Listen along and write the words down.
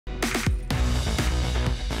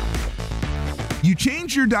You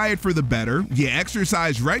change your diet for the better, you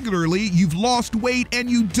exercise regularly, you've lost weight, and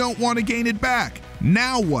you don't want to gain it back.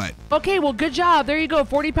 Now what? Okay, well, good job. There you go.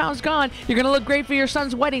 40 pounds gone. You're going to look great for your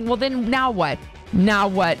son's wedding. Well, then now what? Now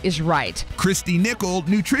what is right? Christy Nickel,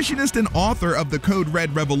 nutritionist and author of the Code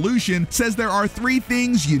Red Revolution, says there are 3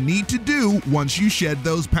 things you need to do once you shed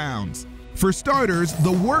those pounds. For starters,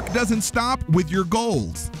 the work doesn't stop with your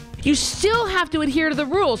goals. You still have to adhere to the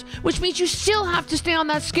rules, which means you still have to stay on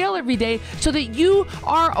that scale every day so that you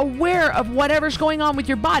are aware of whatever's going on with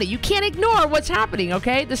your body. You can't ignore what's happening,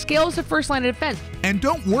 okay? The scale is the first line of defense. And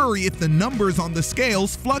don't worry if the numbers on the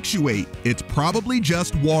scales fluctuate. It's probably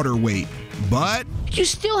just water weight. But you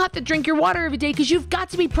still have to drink your water every day because you've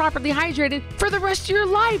got to be properly hydrated for the rest of your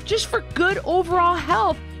life. Just for good overall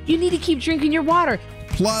health, you need to keep drinking your water.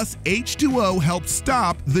 Plus, H2O helps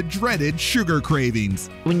stop the dreaded sugar cravings.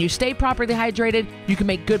 When you stay properly hydrated, you can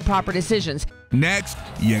make good, proper decisions. Next,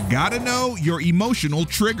 you gotta know your emotional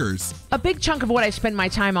triggers. A big chunk of what I spend my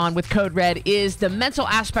time on with Code Red is the mental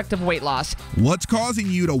aspect of weight loss. What's causing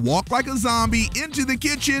you to walk like a zombie into the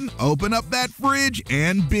kitchen, open up that fridge,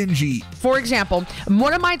 and binge eat? For example,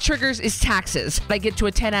 one of my triggers is taxes. I get to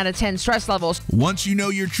a 10 out of 10 stress levels. Once you know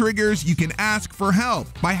your triggers, you can ask for help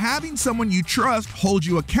by having someone you trust hold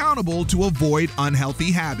you accountable to avoid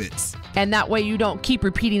unhealthy habits. And that way you don't keep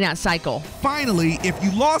repeating that cycle. Finally, if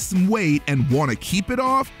you lost some weight and want to keep it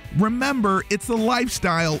off, remember it's a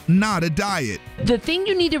lifestyle, not a diet. The thing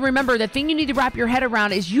you need to remember, the thing you need to wrap your head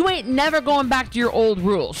around is you ain't never going back to your old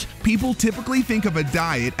rules. People typically think of a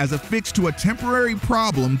diet as a fix to a temporary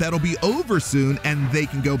problem that'll be over soon and they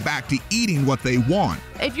can go back to eating what they want.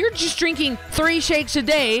 If you're just drinking 3 shakes a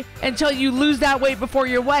day until you lose that weight before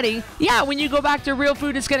your wedding, yeah, when you go back to real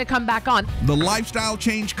food, it's going to come back on. The lifestyle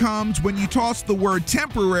change comes when you toss the word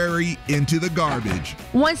temporary into the garbage.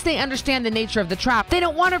 Once they understand the nature of the trap, they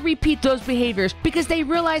don't want to repeat those behaviors because they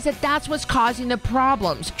realize that that's what's causing the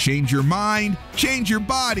problems. Change your mind, change your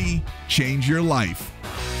body, change your life.